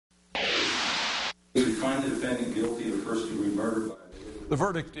find the defendant guilty of first-degree murder by... The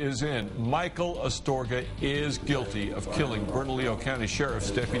verdict is in. Michael Astorga is guilty of killing Bernalillo County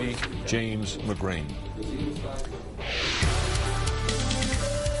Sheriff's Deputy James McGrane.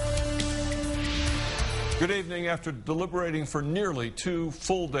 Good evening. After deliberating for nearly 2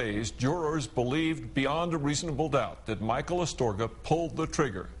 full days, jurors believed beyond a reasonable doubt that Michael Astorga pulled the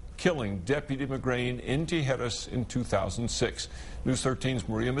trigger, killing Deputy McGrane in Tijeras in 2006. News 13's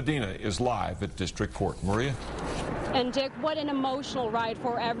Maria Medina is live at District Court. Maria? And Dick, what an emotional ride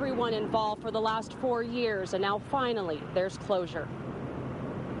for everyone involved for the last 4 years, and now finally there's closure.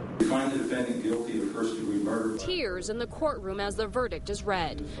 We find the defendant guilty of first-degree murder. Tears in the courtroom as the verdict is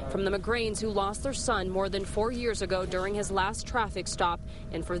read. From the McGranes who lost their son more than 4 years ago during his last traffic stop,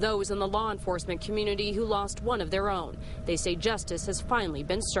 and for those in the law enforcement community who lost one of their own. They say justice has finally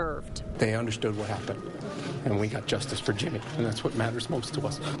been served. They understood what happened, and we got justice for Jimmy, and that's what matters most to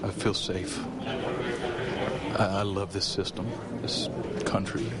us. I feel safe. I love this system, this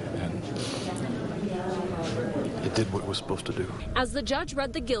country, and it did what it was supposed to do. As the judge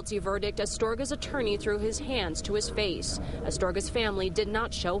read the guilty verdict, Astorga's attorney threw his hands to his face. Astorga's family did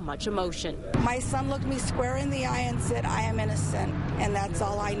not show much emotion. My son looked me square in the eye and said, "I am innocent," and that's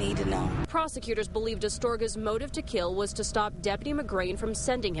all I need to know. Prosecutors believed Astorga's motive to kill was to stop Deputy McGrane from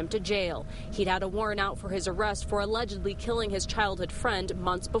sending him to jail. He'd had a warrant out for his arrest for allegedly killing his childhood friend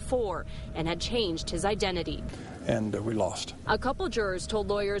months before and had changed his identity. And we lost. A couple jurors told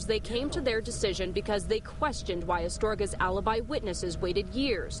lawyers they came to their decision because they questioned why Astorga's alibi witnesses waited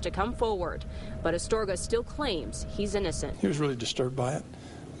years to come forward. But Astorga still claims he's innocent. He was really disturbed by it,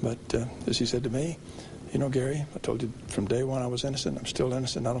 but as he said to me, "You know, Gary, I told you from day one I was innocent. I'm still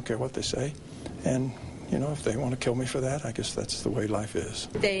innocent. I don't care what they say. And, you know, if they want to kill me for that, I guess that's the way life is."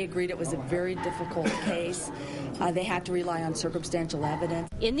 They agreed it was a very difficult case. They had to rely on circumstantial evidence.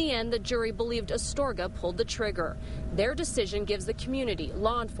 In the end, the jury believed Astorga pulled the trigger. Their decision gives the community,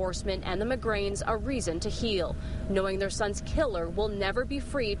 law enforcement, and the McGranes a reason to heal, knowing their son's killer will never be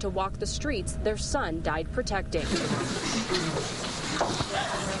free to walk the streets their son died protecting.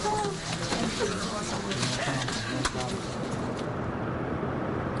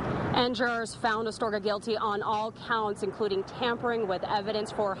 And jurors found Astorga guilty on all counts, including tampering with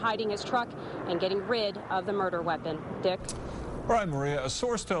evidence for hiding his truck and getting rid of the murder weapon. Dick? All right, Maria, a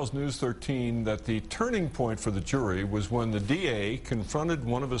source tells News 13 that the turning point for the jury was when the DA confronted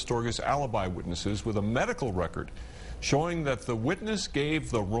one of Astorga's alibi witnesses with a medical record showing that the witness gave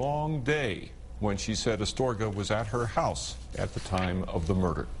the wrong day when she said Astorga was at her house at the time of the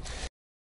murder.